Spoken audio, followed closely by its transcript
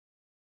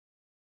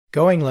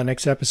Going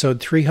Linux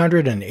episode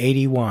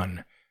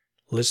 381,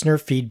 Listener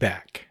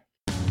Feedback.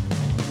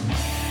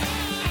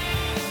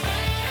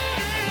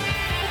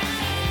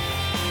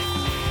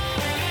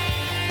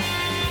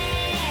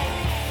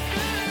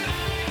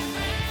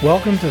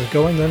 Welcome to the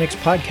Going Linux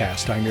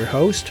podcast. I'm your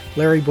host,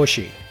 Larry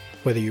Bushy.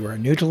 Whether you are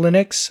new to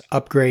Linux,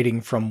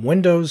 upgrading from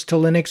Windows to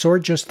Linux, or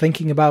just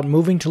thinking about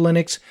moving to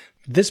Linux,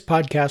 this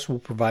podcast will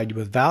provide you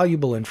with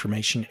valuable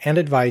information and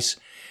advice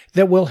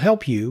that will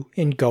help you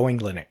in Going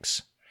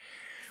Linux.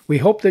 We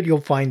hope that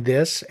you'll find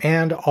this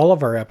and all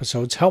of our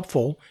episodes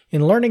helpful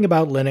in learning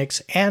about Linux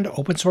and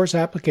open source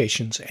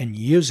applications and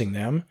using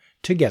them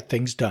to get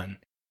things done.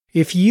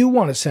 If you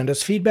want to send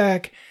us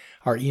feedback,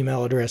 our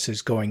email address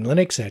is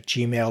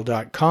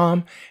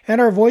goinglinux@gmail.com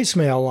and our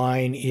voicemail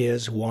line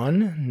is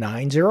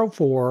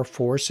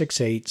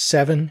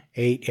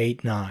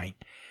 1-904-468-7889.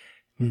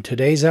 In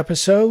today's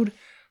episode,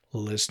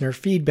 listener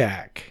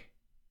feedback.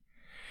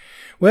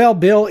 Well,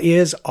 Bill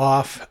is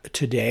off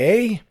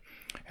today.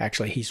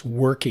 Actually, he's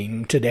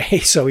working today,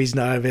 so he's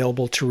not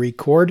available to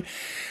record.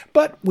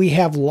 But we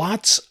have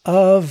lots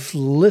of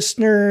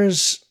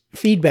listeners'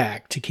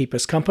 feedback to keep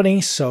us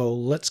company, so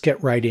let's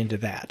get right into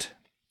that.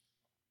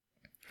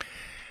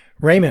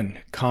 Raymond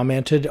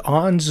commented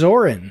on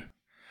Zorin.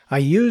 I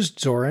used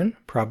Zorin,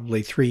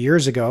 probably 3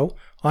 years ago,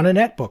 on a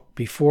netbook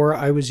before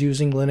I was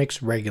using Linux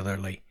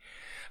regularly.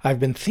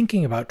 I've been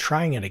thinking about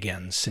trying it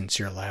again since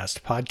your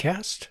last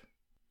podcast.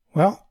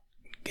 Well,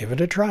 give it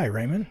a try,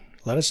 Raymond.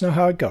 Let us know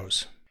how it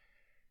goes.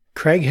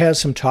 Craig has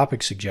some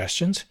topic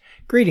suggestions.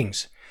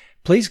 Greetings.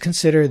 Please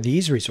consider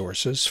these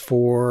resources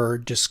for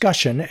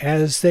discussion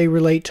as they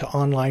relate to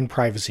online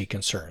privacy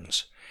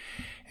concerns.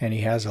 And he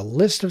has a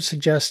list of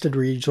suggested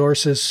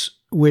resources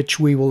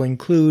which we will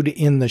include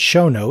in the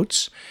show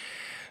notes.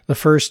 The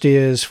first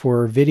is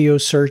for video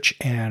search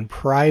and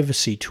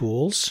privacy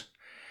tools.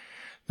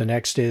 The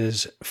next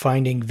is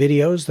finding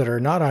videos that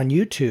are not on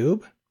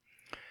YouTube.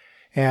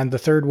 And the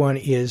third one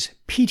is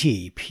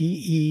PT,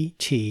 P-E-T-E-Y,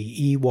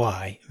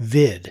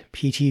 vid,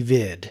 PT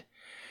vid.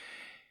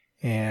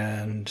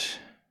 And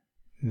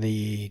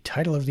the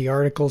title of the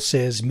article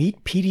says,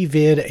 Meet PT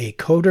vid, a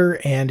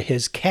coder and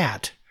his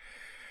cat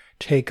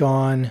take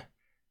on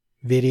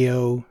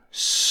video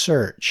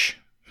search.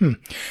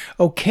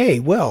 Okay,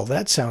 well,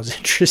 that sounds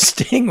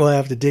interesting. We'll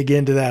have to dig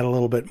into that a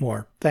little bit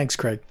more. Thanks,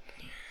 Craig.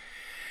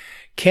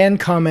 Ken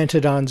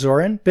commented on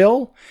Zorin.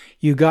 Bill,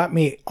 you got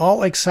me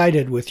all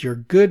excited with your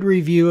good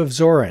review of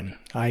Zorin.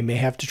 I may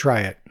have to try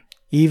it.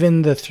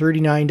 Even the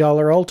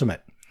 $39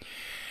 Ultimate.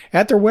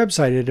 At their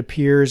website, it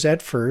appears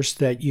at first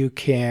that you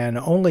can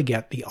only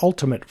get the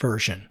Ultimate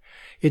version.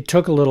 It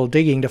took a little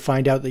digging to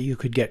find out that you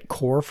could get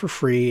Core for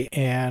free,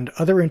 and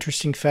other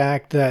interesting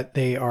fact that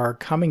they are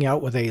coming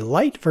out with a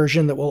Lite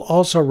version that will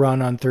also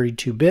run on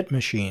 32-bit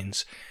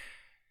machines.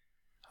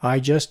 I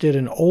just did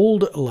an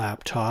old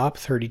laptop,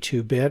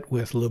 32-bit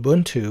with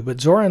Lubuntu, but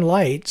Zorin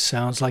Lite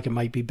sounds like it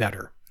might be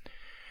better.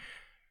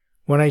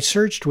 When I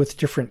searched with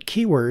different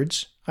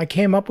keywords, I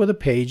came up with a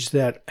page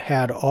that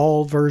had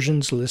all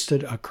versions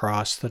listed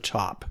across the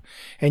top.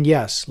 And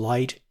yes,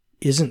 Lite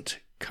isn't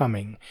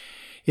coming.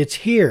 It's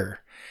here.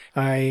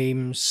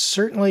 I'm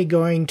certainly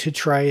going to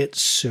try it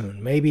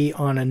soon, maybe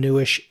on a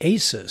newish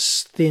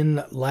Asus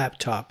thin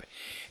laptop.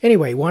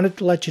 Anyway, wanted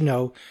to let you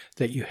know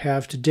that you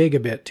have to dig a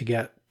bit to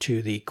get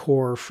to the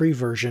Core free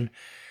version.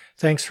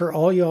 Thanks for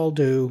all y'all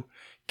do.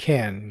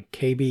 Ken,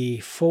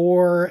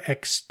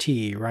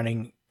 KB4XT,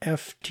 running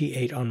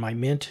FT8 on my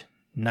Mint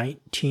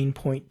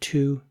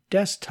 19.2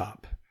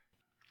 desktop.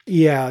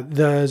 Yeah,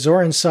 the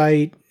Zorin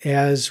site,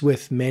 as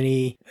with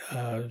many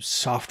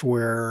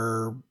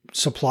software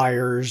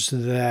suppliers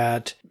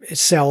that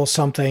sell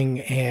something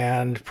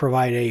and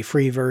provide a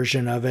free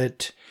version of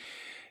it,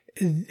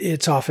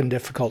 it's often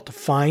difficult to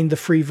find the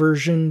free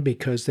version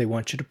because they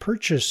want you to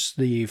purchase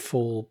the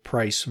full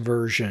price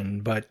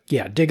version. But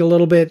yeah, dig a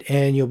little bit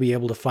and you'll be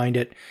able to find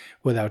it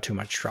without too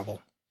much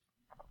trouble.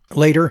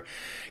 Later,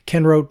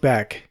 Ken wrote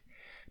back,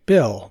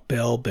 Bill.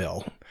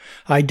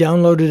 I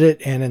downloaded it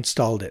and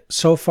installed it.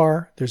 So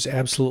far, there's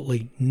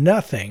absolutely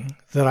nothing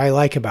that I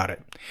like about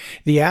it.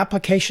 The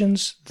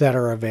applications that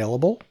are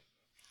available,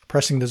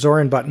 pressing the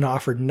Zorin button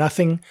offered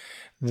nothing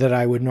that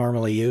I would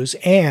normally use,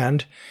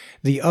 and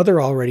the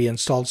other already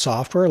installed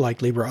software like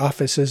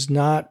LibreOffice is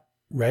not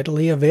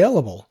readily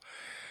available.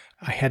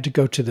 I had to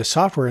go to the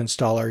software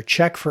installer,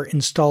 check for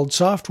installed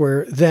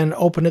software, then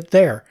open it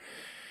there.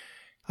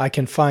 I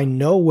can find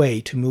no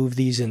way to move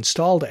these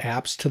installed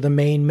apps to the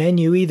main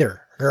menu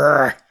either.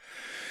 Urgh.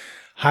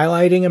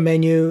 Highlighting a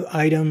menu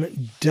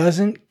item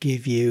doesn't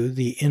give you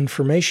the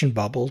information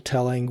bubble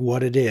telling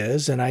what it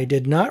is, and I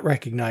did not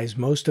recognize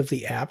most of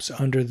the apps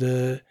under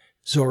the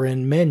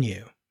Zorin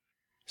menu.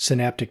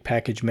 Synaptic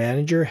Package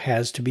Manager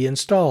has to be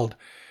installed.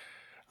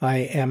 I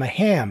am a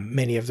ham.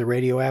 Many of the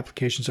radio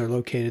applications are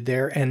located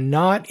there and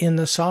not in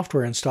the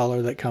software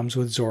installer that comes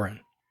with Zorin.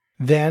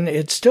 Then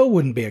it still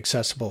wouldn't be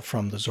accessible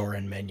from the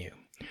Zorin menu.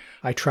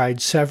 I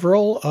tried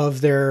several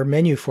of their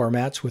menu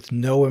formats with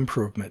no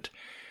improvement.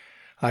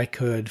 I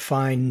could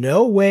find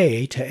no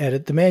way to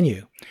edit the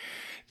menu.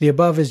 The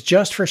above is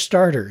just for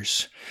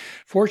starters.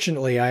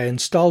 Fortunately, I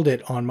installed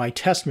it on my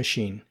test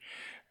machine.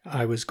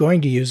 I was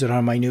going to use it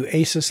on my new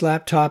Asus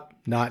laptop.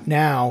 Not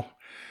now.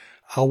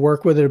 I'll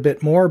work with it a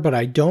bit more, but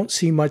I don't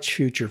see much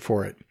future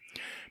for it.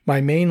 My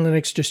main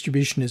Linux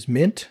distribution is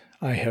Mint.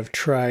 I have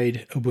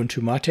tried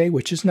Ubuntu Mate,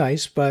 which is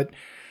nice, but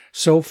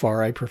so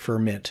far I prefer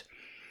Mint.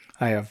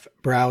 I have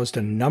browsed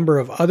a number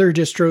of other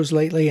distros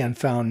lately and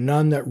found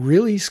none that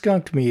really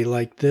skunked me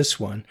like this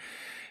one.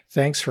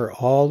 Thanks for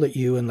all that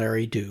you and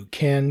Larry do.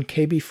 Ken,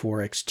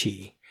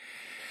 KB4XT.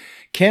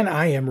 Ken,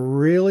 I am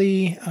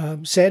really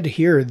sad to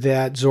hear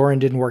that Zorin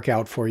didn't work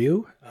out for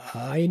you.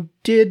 I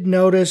did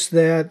notice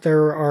that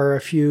there are a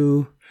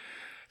few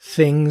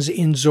things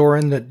in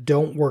Zorin that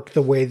don't work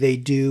the way they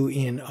do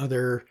in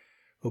other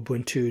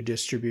Ubuntu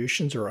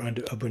distributions or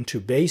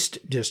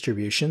Ubuntu-based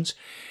distributions.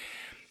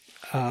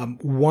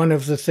 One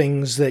of the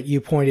things that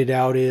you pointed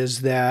out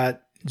is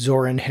that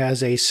Zorin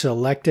has a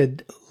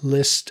selected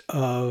list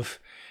of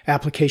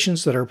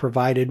applications that are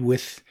provided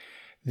with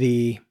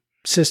the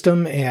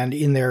system and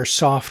in their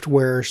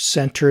software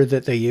center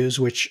that they use,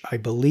 which I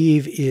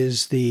believe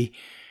is the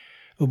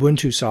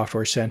Ubuntu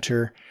Software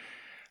Center.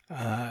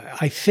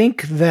 I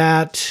think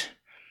that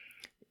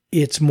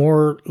it's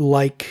more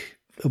like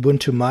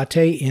Ubuntu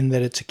Mate in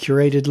that it's a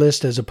curated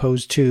list as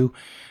opposed to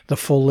the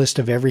full list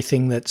of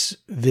everything that's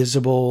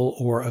visible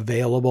or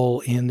available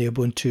in the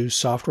Ubuntu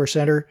Software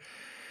Center.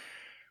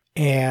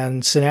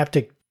 And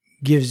Synaptic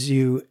gives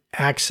you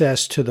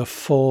access to the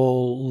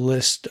full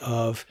list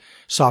of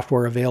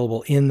software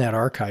available in that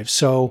archive.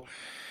 So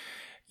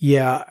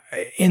yeah,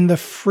 in the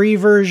free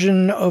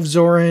version of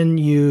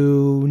Zorin,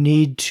 you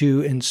need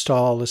to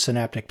install the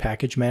Synaptic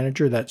Package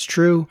Manager. That's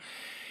true.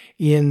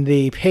 In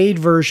the paid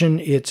version,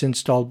 it's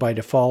installed by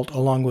default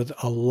along with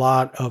a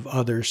lot of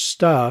other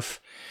stuff.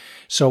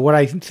 So what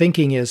I'm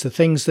thinking is the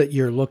things that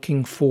you're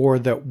looking for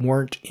that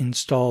weren't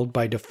installed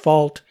by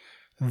default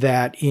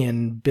that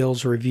in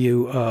Bill's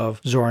review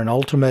of Zorin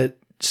Ultimate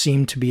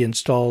seem to be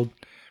installed,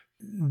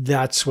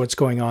 that's what's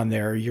going on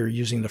there. You're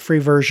using the free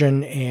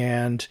version,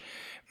 and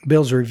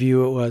Bill's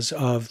review was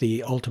of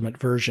the Ultimate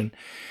version.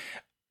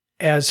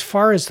 As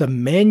far as the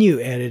menu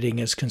editing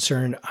is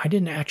concerned, I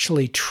didn't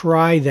actually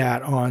try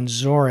that on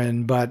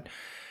Zorin, but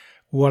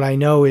what I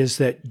know is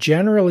that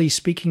generally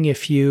speaking,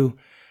 if you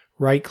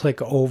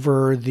right-click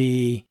over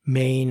the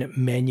main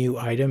menu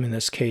item, in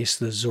this case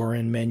the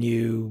Zorin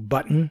menu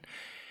button,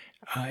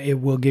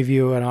 it will give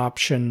you an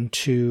option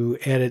to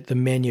edit the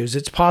menus.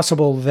 It's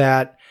possible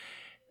that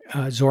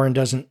Zorin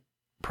doesn't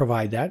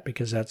provide that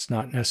because that's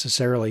not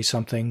necessarily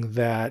something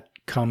that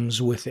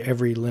comes with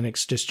every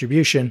Linux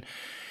distribution.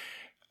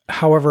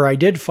 However, I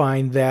did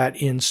find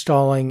that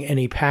installing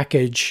any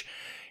package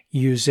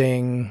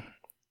using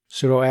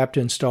sudo apt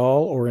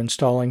install or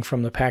installing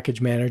from the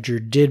package manager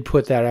did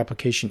put that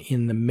application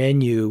in the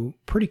menu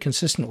pretty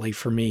consistently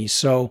for me.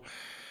 So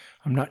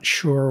I'm not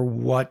sure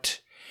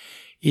what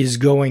is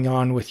going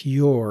on with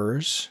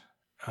yours.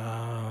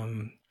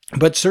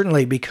 But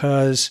certainly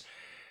because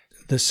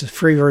this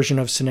free version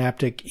of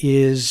Synaptic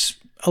is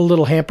a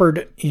little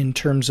hampered in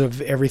terms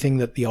of everything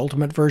that the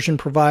Ultimate version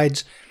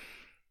provides,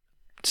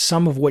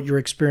 some of what you're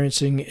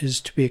experiencing is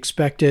to be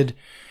expected.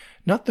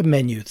 Not the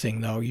menu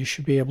thing, though. You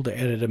should be able to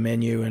edit a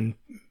menu, and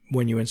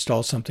when you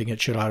install something, it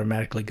should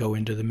automatically go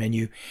into the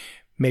menu.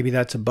 Maybe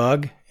that's a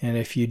bug, and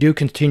if you do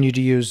continue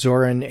to use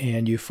Zorin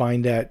and you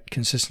find that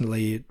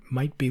consistently, it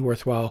might be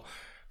worthwhile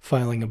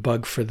filing a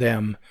bug for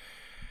them.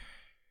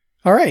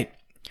 All right.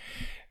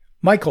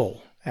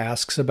 Michael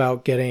asks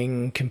about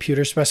getting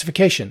computer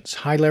specifications.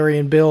 Hi, Larry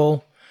and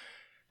Bill.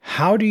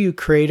 How do you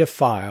create a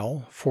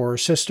file for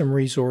system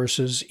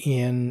resources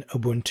in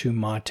Ubuntu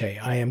Mate?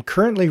 I am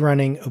currently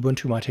running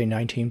Ubuntu Mate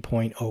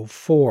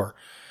 19.04.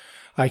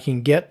 I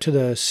can get to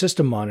the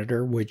system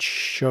monitor, which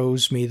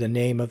shows me the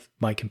name of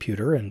my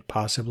computer and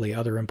possibly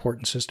other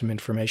important system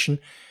information,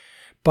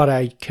 but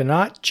I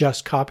cannot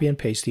just copy and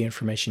paste the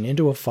information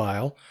into a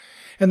file,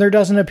 and there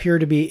doesn't appear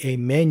to be a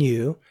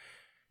menu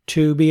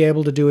to be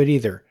able to do it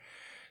either.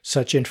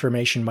 Such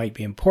information might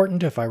be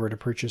important if I were to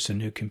purchase a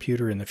new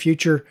computer in the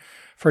future.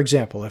 For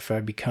example, if I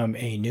become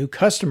a new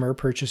customer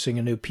purchasing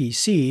a new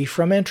PC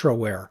from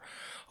Entroware.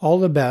 All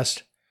the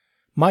best,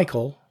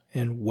 Michael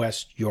in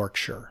West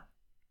Yorkshire.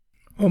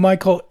 Well,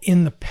 Michael,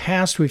 in the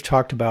past we've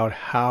talked about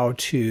how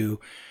to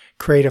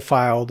create a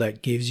file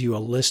that gives you a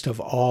list of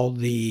all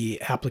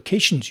the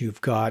applications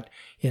you've got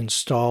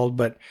installed,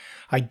 but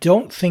I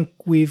don't think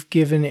we've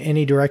given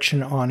any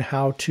direction on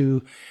how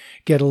to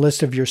get a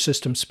list of your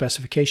system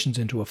specifications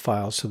into a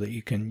file so that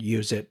you can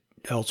use it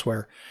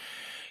elsewhere.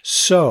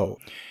 So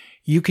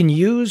you can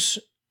use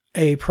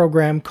a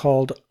program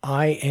called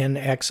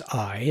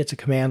INXI. It's a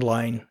command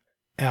line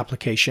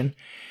application.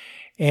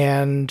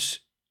 And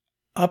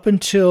up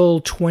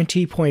until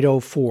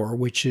 20.04,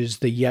 which is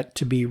the yet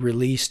to be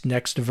released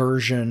next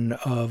version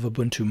of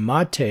Ubuntu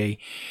Mate,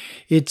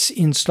 it's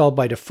installed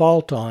by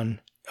default on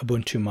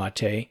Ubuntu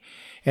Mate,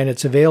 and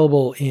it's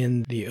available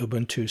in the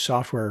Ubuntu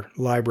software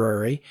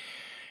library.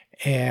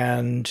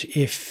 And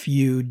if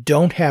you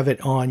don't have it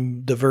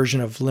on the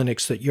version of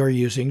Linux that you're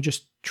using,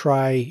 just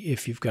try,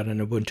 if you've got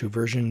an Ubuntu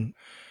version,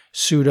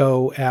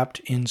 sudo apt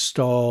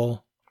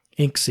install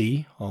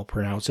inxi, I'll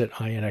pronounce it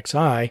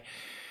INXI.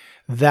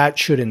 That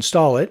should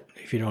install it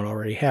if you don't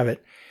already have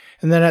it.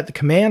 And then at the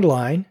command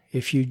line,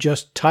 if you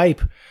just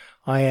type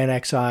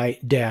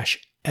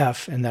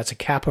INXI-F, and that's a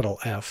capital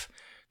F,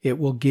 it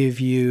will give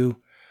you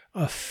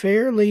a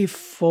fairly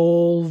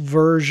full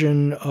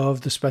version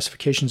of the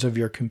specifications of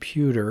your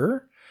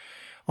computer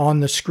on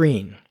the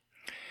screen.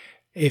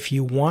 If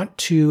you want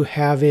to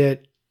have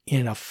it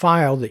in a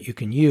file that you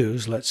can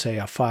use, let's say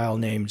a file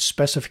named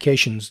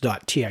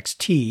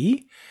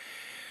specifications.txt,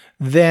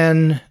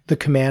 then the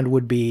command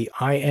would be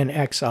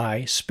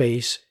INXI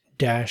space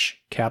dash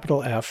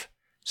capital F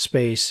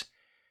space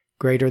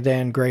greater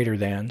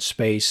than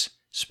space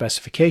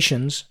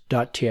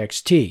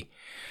specifications.txt.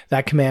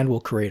 That command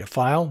will create a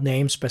file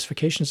named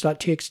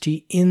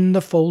specifications.txt in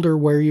the folder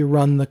where you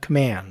run the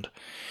command.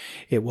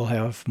 It will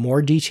have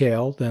more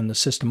detail than the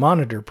system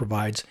monitor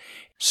provides.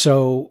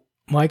 So,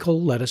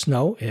 Michael, let us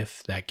know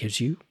if that gives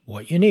you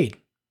what you need.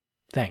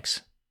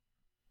 Thanks.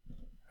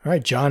 All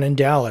right, John in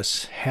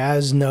Dallas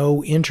has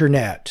no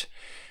internet,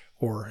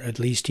 or at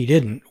least he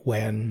didn't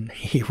when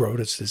he wrote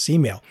us this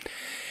email.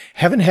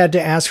 Haven't had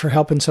to ask for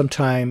help in some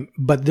time,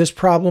 but this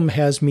problem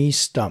has me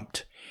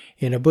stumped.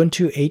 In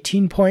Ubuntu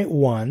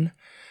 18.1,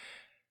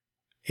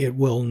 it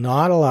will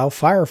not allow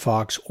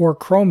Firefox or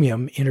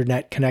Chromium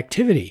internet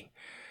connectivity,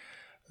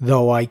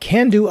 though I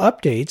can do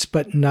updates,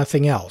 but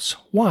nothing else.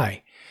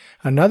 Why?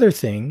 Another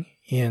thing,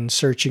 in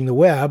searching the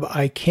web,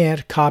 I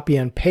can't copy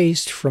and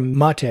paste from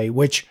Mate,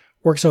 which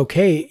works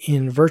okay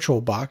in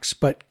VirtualBox,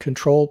 but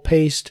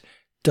Control-Paste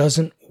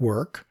doesn't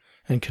work,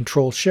 and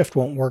Control-Shift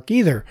won't work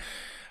either.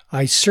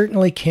 I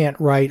certainly can't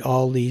write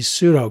all these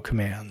sudo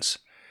commands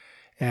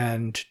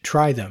and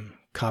try them.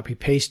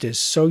 Copy-paste is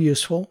so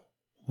useful.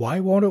 Why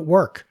won't it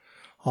work?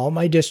 All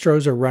my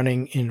distros are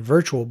running in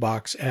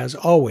VirtualBox as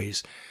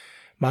always.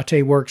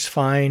 Mate works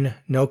fine,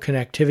 no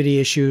connectivity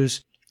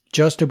issues.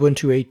 Just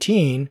Ubuntu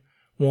 18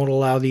 won't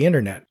allow the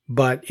internet,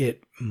 but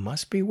it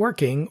must be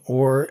working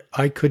or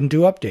I couldn't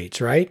do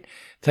updates, right?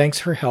 Thanks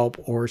for help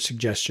or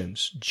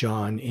suggestions.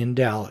 John in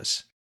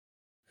Dallas.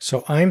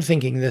 So I'm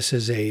thinking this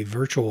is a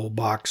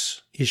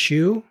VirtualBox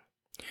issue.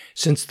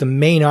 Since the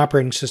main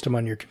operating system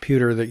on your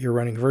computer that you're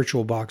running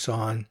VirtualBox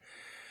on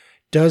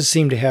does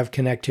seem to have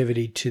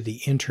connectivity to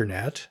the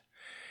internet,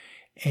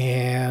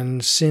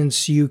 and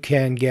since you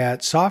can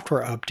get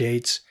software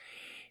updates,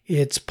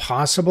 it's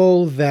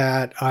possible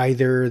that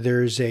either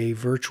there's a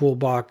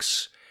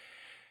VirtualBox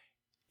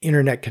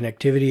internet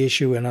connectivity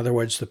issue, in other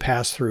words, the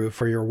pass-through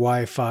for your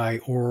Wi-Fi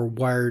or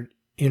wired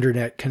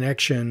internet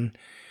connection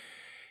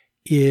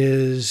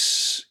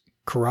is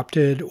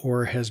corrupted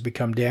or has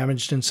become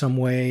damaged in some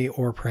way,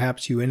 or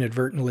perhaps you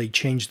inadvertently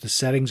changed the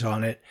settings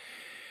on it.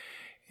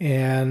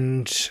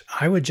 And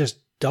I would just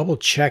double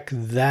check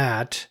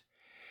that.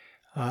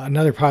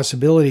 Another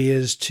possibility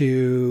is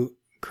to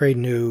create a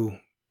new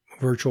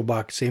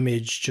VirtualBox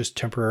image just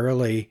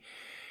temporarily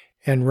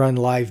and run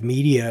live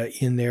media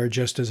in there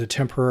just as a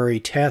temporary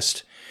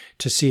test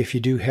to see if you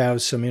do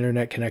have some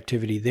internet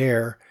connectivity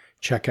there.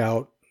 Check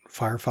out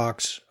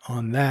Firefox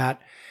on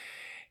that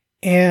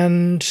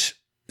and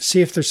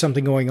see if there's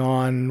something going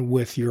on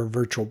with your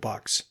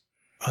VirtualBox.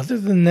 Other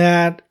than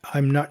that,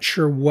 I'm not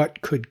sure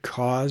what could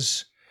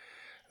cause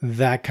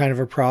that kind of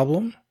a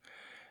problem.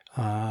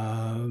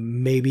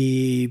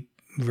 Maybe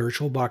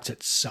VirtualBox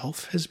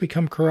itself has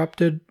become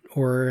corrupted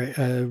or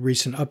a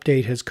recent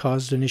update has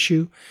caused an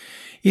issue.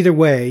 Either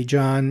way,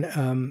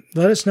 John,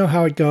 let us know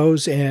how it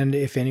goes, and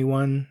if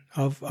anyone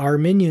of our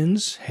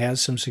minions has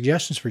some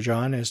suggestions for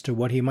John as to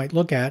what he might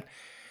look at,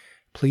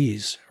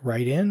 please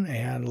write in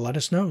and let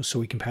us know so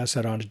we can pass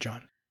that on to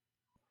John.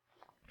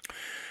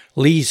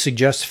 Lee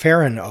suggests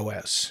Farron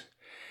OS.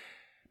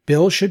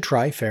 Bill should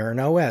try Farron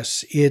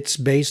OS. It's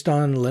based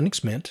on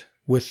Linux Mint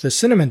with the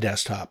Cinnamon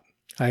desktop.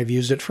 I've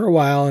used it for a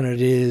while and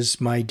it is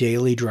my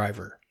daily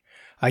driver.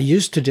 I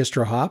used to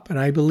distro hop and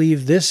I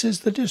believe this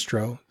is the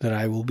distro that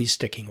I will be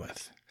sticking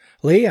with.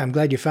 Lee, I'm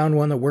glad you found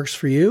one that works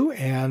for you,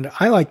 and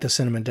I like the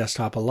Cinnamon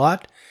desktop a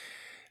lot.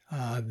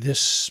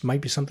 This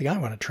might be something I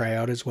want to try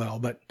out as well,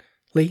 but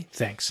Lee,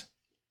 thanks.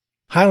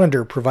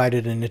 Highlander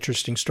provided an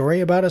interesting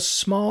story about a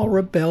small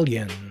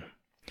rebellion.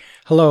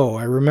 Hello,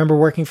 I remember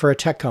working for a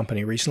tech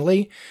company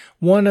recently.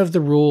 One of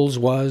the rules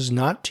was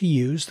not to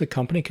use the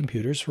company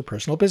computers for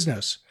personal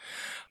business.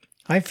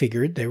 I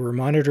figured they were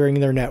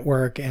monitoring their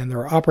network and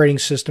their operating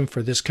system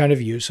for this kind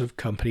of use of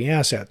company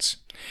assets.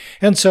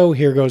 And so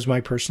here goes my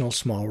personal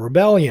small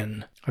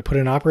rebellion. I put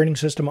an operating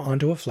system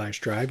onto a flash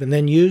drive and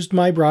then used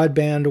my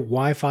broadband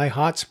Wi-Fi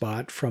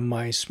hotspot from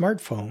my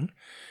smartphone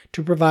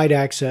to provide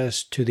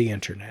access to the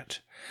internet.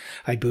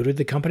 I booted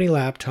the company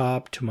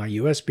laptop to my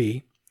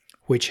USB,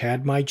 which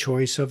had my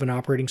choice of an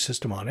operating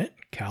system on it,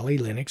 Kali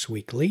Linux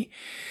Weekly.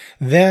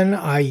 Then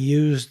I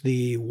used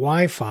the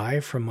Wi-Fi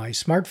from my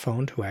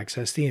smartphone to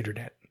access the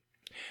internet.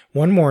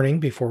 One morning,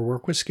 before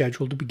work was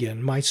scheduled to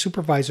begin, my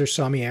supervisor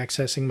saw me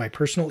accessing my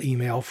personal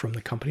email from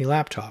the company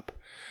laptop.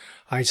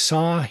 I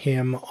saw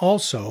him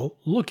also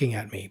looking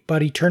at me,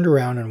 but he turned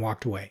around and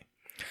walked away.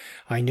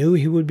 I knew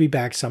he would be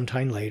back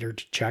sometime later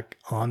to check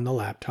on the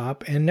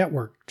laptop and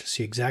network to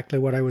see exactly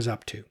what I was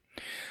up to.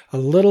 A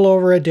little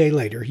over a day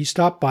later, he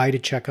stopped by to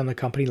check on the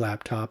company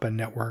laptop and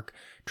network,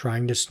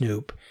 trying to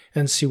snoop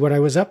and see what I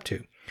was up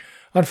to.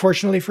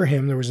 Unfortunately for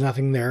him, there was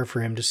nothing there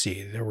for him to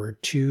see. There were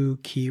two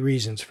key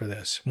reasons for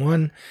this.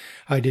 One,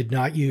 I did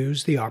not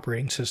use the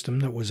operating system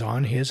that was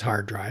on his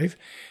hard drive.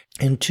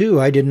 And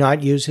two, I did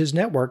not use his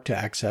network to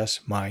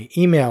access my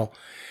email.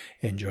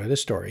 Enjoy the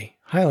story,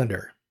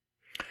 Highlander.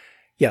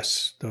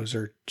 Yes, those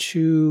are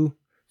two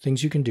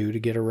things you can do to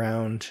get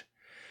around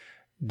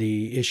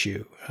the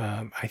issue.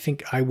 I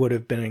think I would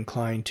have been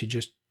inclined to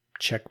just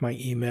check my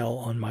email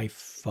on my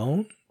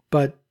phone,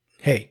 but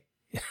hey,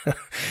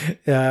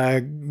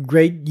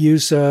 great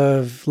use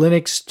of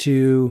Linux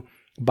to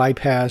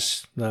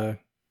bypass the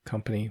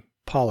company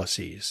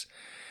policies.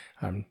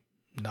 I'm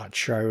not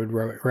sure I would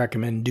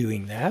recommend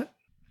doing that.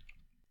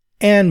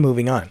 And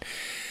moving on.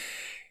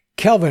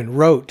 Kelvin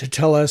wrote to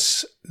tell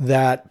us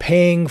that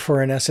paying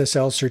for an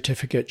SSL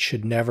certificate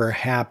should never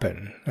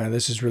happen.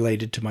 This is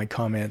related to my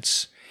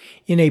comments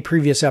in a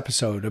previous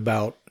episode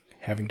about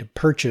having to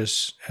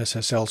purchase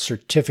SSL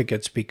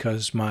certificates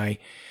because my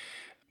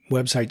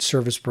website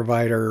service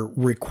provider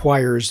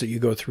requires that you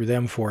go through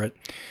them for it.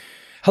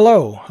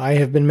 Hello, I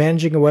have been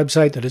managing a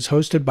website that is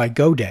hosted by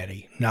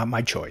GoDaddy, not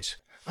my choice.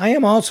 I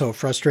am also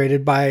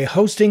frustrated by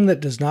hosting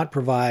that does not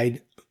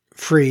provide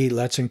free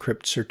Let's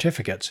Encrypt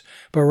certificates,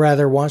 but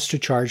rather wants to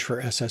charge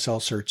for SSL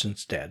certs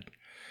instead.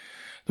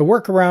 The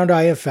workaround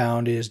I have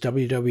found is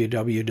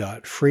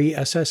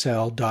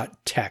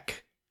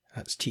www.freeSSL.tech.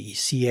 That's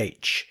Tech.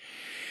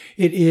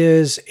 It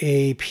is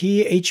a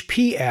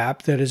PHP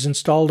app that is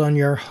installed on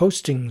your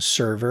hosting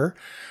server.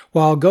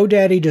 While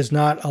GoDaddy does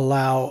not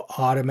allow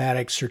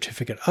automatic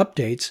certificate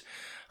updates,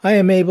 I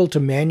am able to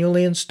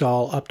manually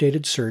install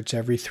updated certs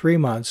every 3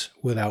 months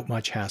without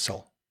much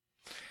hassle.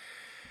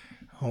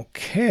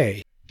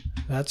 Okay,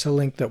 that's a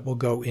link that will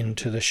go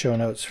into the show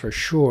notes for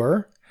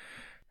sure.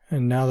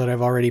 And now that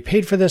I've already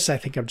paid for this, I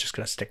think I'm just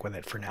going to stick with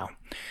it for now.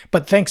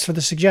 But thanks for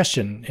the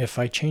suggestion. If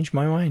I change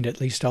my mind,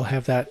 at least I'll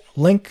have that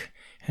link.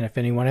 And if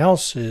anyone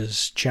else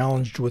is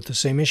challenged with the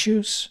same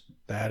issues,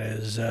 that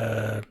is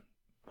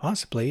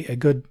possibly a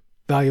good,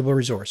 valuable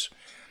resource.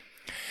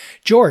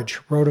 George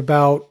wrote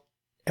about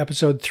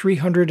episode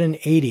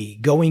 380,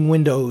 Going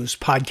Windows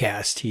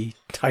Podcast, he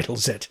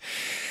titles it.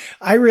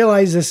 I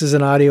realize this is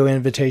an audio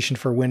invitation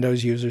for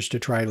Windows users to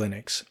try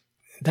Linux.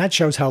 That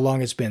shows how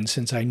long it's been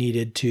since I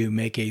needed to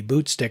make a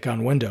boot stick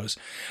on Windows.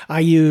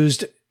 I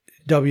used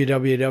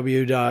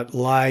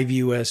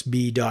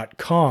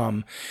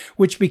www.liveusb.com,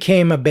 which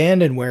became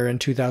abandonware in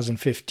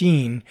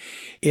 2015.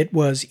 It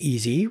was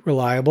easy,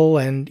 reliable,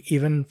 and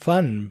even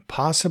fun.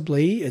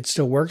 Possibly it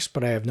still works,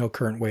 but I have no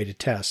current way to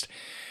test.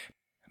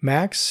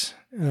 Macs?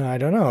 I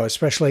don't know,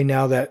 especially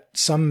now that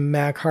some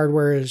Mac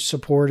hardware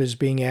support is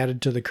being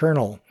added to the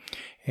kernel.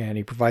 And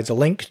he provides a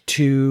link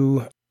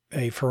to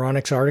a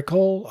Phoronix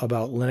article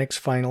about Linux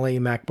finally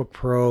MacBook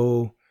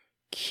Pro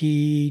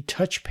key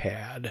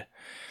touchpad.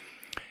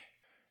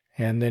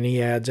 And then he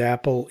adds,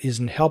 Apple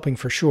isn't helping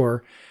for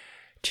sure.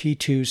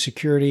 T2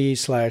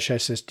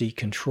 security/SSD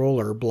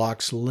controller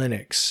blocks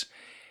Linux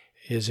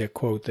is a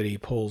quote that he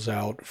pulls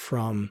out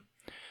from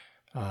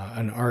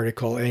an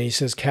article. And he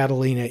says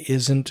Catalina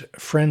isn't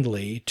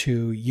friendly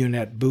to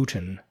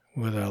UNetbootin,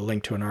 with a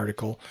link to an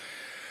article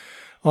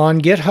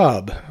on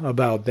GitHub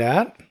about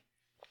that.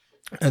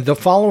 The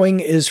following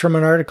is from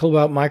an article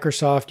about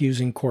Microsoft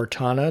using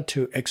Cortana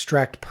to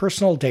extract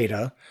personal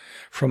data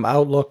from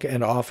Outlook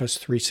and Office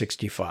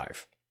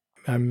 365.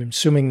 I'm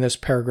assuming this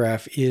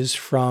paragraph is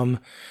from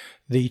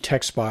the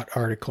TechSpot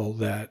article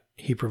that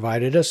he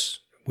provided us,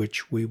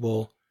 which we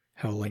will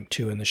have a link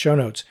to in the show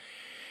notes.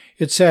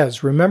 It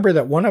says, remember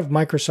that one of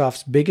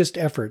Microsoft's biggest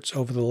efforts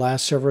over the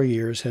last several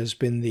years has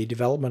been the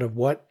development of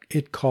what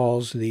it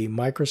calls the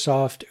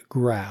Microsoft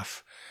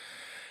Graph,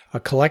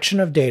 a collection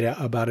of data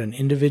about an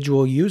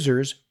individual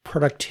user's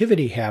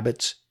productivity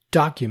habits,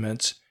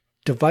 documents,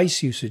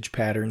 device usage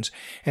patterns,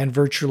 and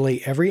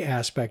virtually every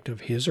aspect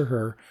of his or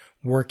her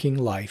working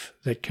life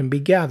that can be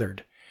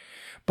gathered.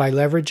 By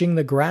leveraging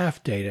the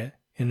graph data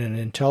in an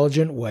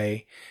intelligent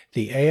way,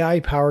 the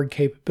AI-powered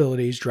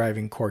capabilities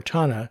driving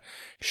Cortana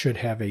should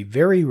have a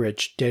very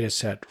rich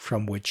dataset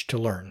from which to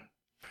learn.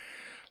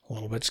 A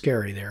little bit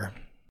scary there.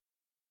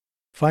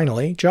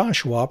 Finally,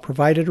 Joshua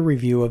provided a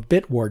review of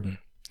Bitwarden.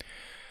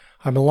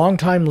 I'm a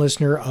longtime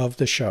listener of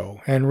the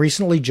show and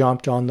recently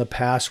jumped on the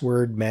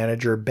password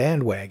manager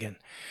bandwagon.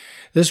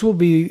 This will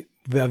be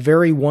a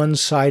very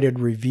one-sided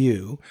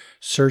review.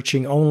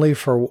 Searching only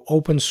for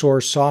open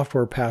source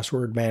software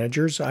password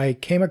managers, I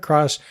came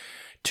across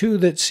two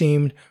that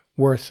seemed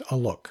worth a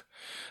look.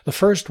 The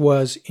first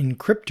was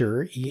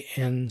Encryptor,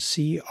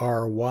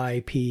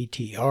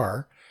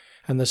 Encryptr,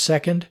 and the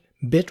second,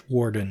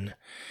 Bitwarden.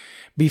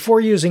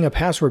 Before using a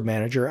password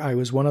manager, I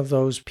was one of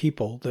those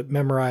people that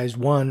memorized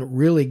one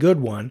really good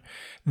one,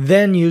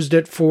 then used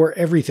it for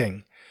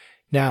everything.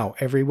 Now,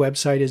 every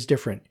website is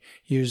different,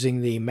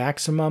 using the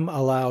maximum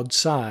allowed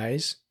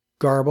size,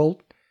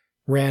 garbled,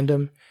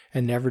 random,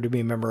 and never to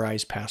be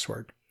memorized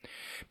password.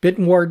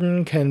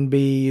 Bitwarden can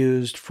be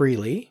used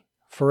freely,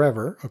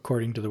 forever,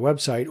 according to the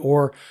website,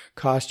 or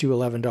cost you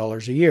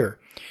 $11 a year.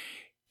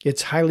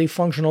 It's highly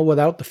functional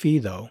without the fee,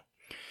 though.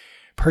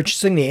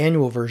 Purchasing the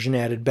annual version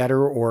added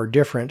better or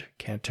different,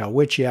 can't tell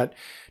which yet,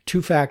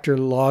 two-factor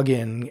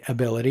login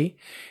ability,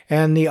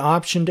 and the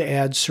option to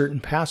add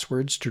certain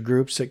passwords to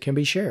groups that can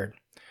be shared.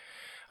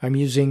 I'm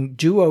using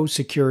Duo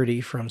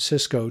Security from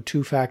Cisco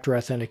two-factor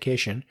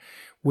authentication,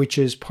 which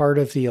is part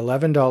of the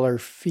 $11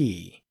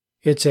 fee.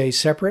 It's a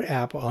separate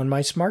app on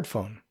my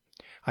smartphone.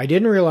 I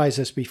didn't realize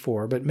this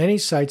before, but many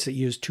sites that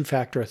use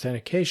two-factor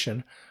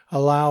authentication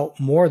allow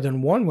more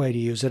than one way to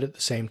use it at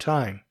the same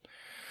time.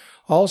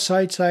 All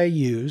sites I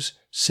use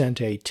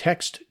sent a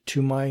text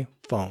to my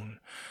phone.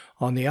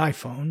 On the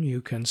iPhone,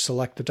 you can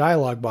select the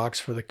dialog box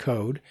for the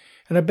code,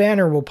 and a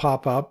banner will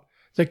pop up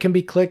that can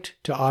be clicked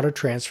to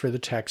auto-transfer the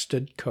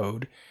texted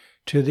code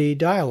to the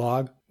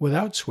dialog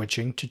without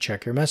switching to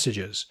check your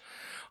messages.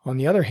 On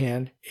the other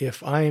hand,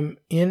 if I'm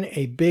in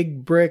a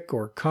big brick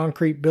or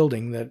concrete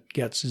building that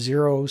gets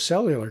zero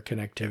cellular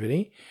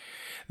connectivity,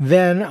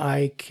 then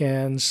I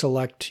can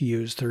select to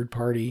use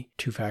third-party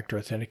two-factor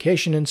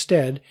authentication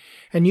instead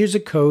and use a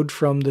code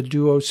from the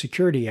Duo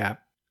Security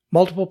app.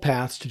 Multiple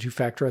paths to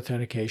two-factor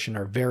authentication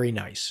are very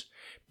nice.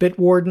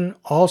 Bitwarden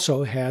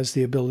also has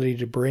the ability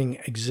to bring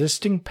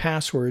existing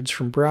passwords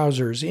from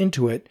browsers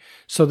into it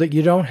so that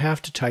you don't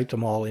have to type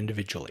them all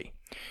individually.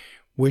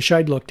 Wish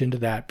I'd looked into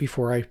that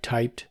before I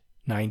typed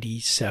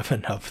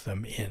 97 of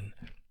them in.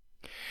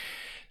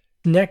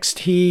 Next,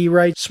 he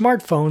writes,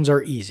 smartphones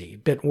are easy.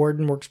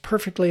 Bitwarden works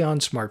perfectly on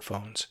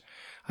smartphones.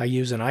 I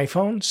use an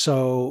iPhone,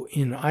 so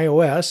in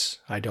iOS,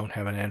 I don't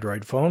have an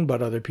Android phone,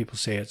 but other people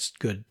say it's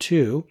good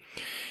too.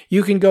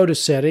 You can go to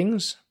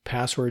Settings,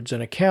 Passwords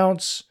and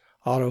Accounts,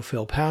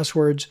 Autofill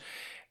Passwords,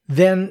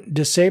 then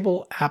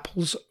disable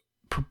Apple's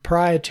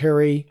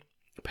proprietary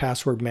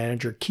password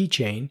manager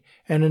keychain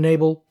and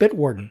enable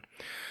Bitwarden.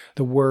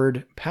 The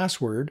word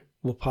password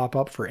will pop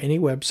up for any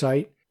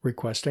website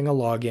requesting a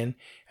login,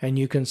 and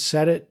you can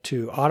set it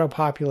to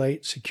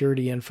auto-populate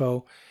security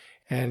info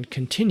and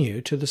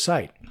continue to the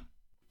site.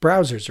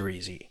 Browsers are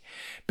easy.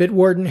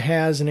 Bitwarden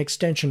has an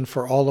extension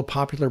for all the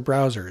popular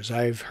browsers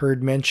I've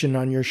heard mentioned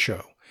on your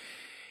show.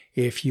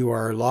 If you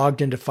are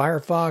logged into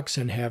Firefox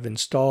and have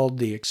installed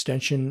the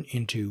extension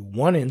into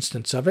one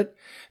instance of it,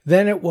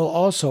 then it will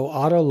also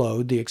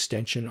auto-load the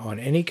extension on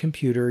any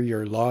computer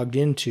you're logged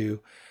into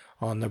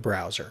on the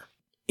browser,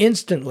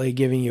 instantly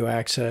giving you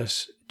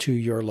access to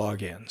your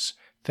logins.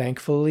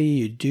 Thankfully,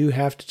 you do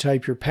have to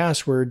type your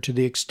password to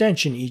the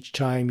extension each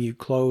time you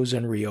close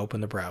and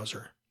reopen the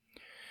browser.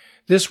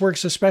 This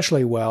works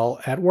especially well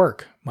at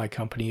work. My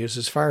company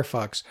uses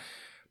Firefox,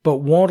 but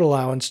won't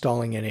allow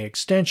installing any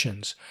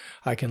extensions.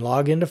 I can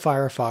log into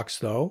Firefox,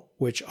 though,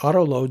 which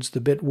auto-loads the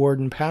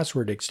Bitwarden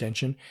password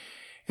extension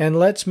and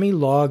lets me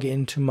log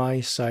into my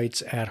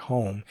sites at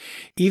home.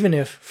 Even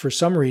if, for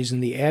some reason,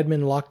 the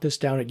admin locked this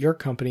down at your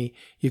company,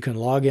 you can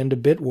log into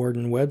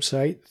Bitwarden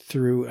website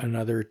through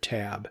another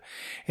tab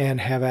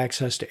and have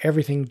access to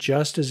everything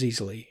just as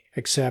easily,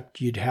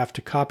 except you'd have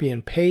to copy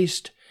and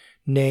paste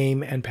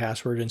name and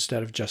password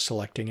instead of just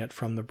selecting it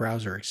from the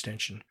browser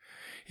extension.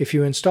 If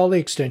you install the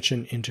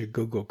extension into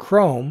Google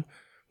Chrome,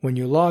 when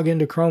you log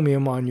into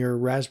Chromium on your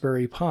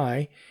Raspberry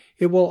Pi,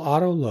 it will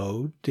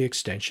auto-load the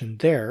extension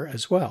there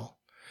as well.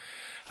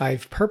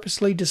 I've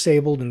purposely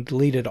disabled and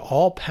deleted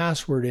all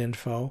password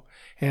info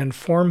and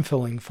form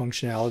filling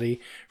functionality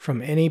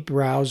from any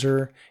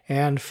browser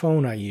and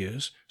phone I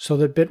use so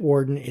that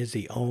Bitwarden is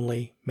the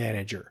only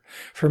manager.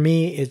 For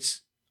me,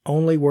 it's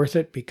only worth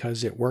it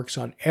because it works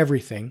on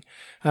everything,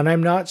 and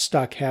I'm not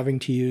stuck having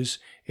to use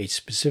a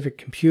specific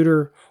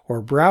computer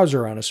or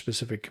browser on a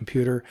specific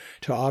computer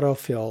to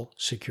autofill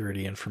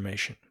security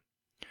information.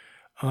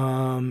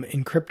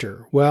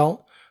 Encryptor.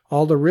 Well,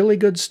 all the really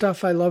good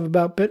stuff I love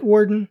about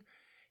Bitwarden,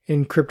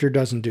 Encryptor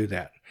doesn't do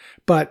that.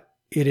 But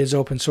it is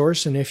open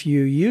source, and if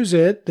you use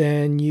it,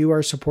 then you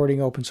are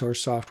supporting open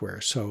source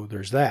software, so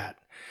there's that.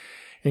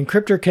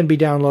 Encryptor can be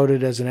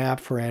downloaded as an app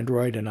for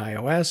Android and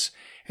iOS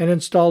and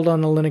installed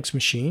on a Linux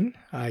machine.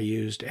 I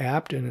used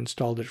apt and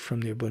installed it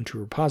from the Ubuntu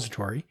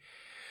repository.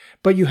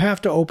 But you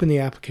have to open the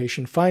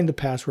application, find the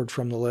password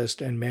from the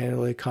list, and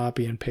manually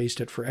copy and paste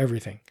it for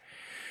everything.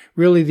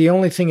 Really, the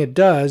only thing it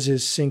does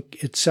is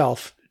sync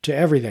itself to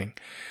everything.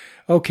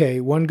 Okay,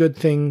 one good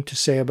thing to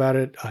say about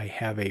it, I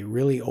have a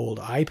really old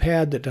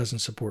iPad that doesn't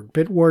support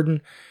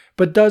Bitwarden,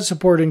 but does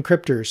support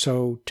Encryptor,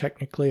 so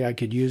technically I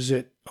could use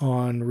it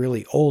on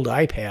really old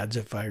iPads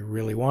if I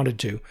really wanted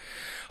to.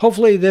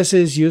 Hopefully this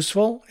is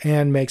useful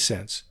and makes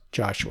sense.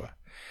 Joshua.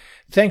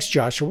 Thanks,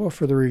 Joshua,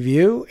 for the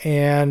review,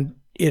 and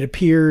it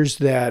appears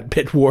that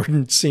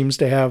Bitwarden seems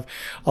to have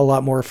a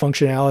lot more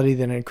functionality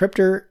than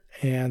Encryptor,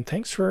 And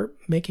thanks for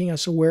making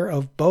us aware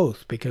of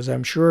both, because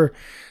I'm sure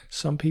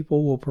some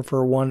people will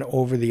prefer one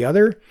over the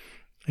other.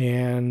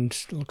 And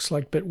it looks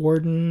like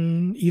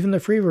Bitwarden, even the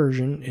free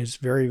version, is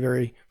very,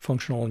 very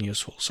functional and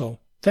useful. So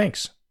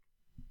thanks.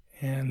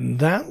 And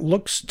that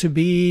looks to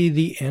be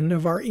the end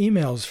of our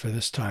emails for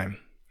this time.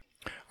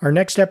 Our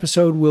next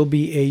episode will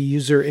be a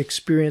user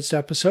experience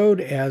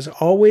episode, as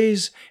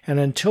always. And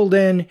until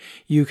then,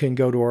 you can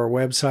go to our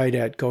website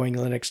at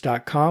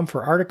goinglinux.com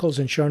for articles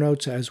and show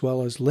notes, as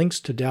well as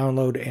links to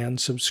download and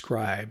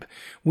subscribe.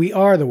 We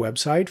are the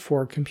website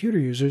for computer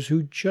users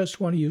who just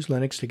want to use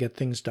Linux to get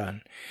things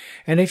done.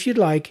 And if you'd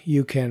like,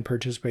 you can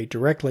participate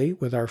directly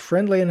with our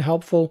friendly and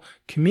helpful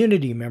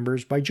community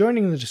members by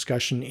joining the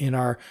discussion in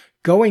our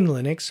Going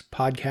Linux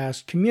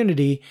podcast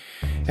community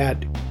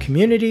at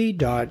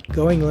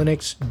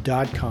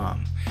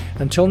community.goinglinux.com.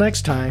 Until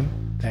next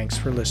time, thanks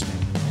for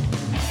listening.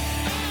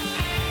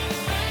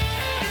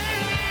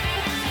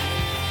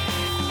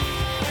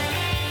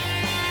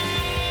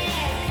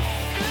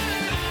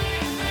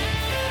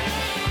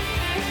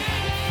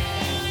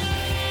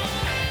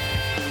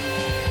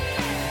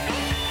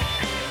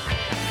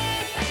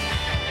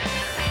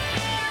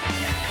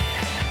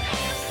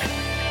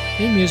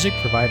 Theme music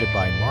provided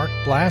by Mark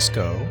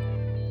Blasco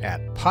at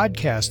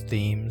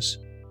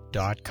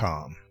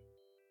podcastthemes.com.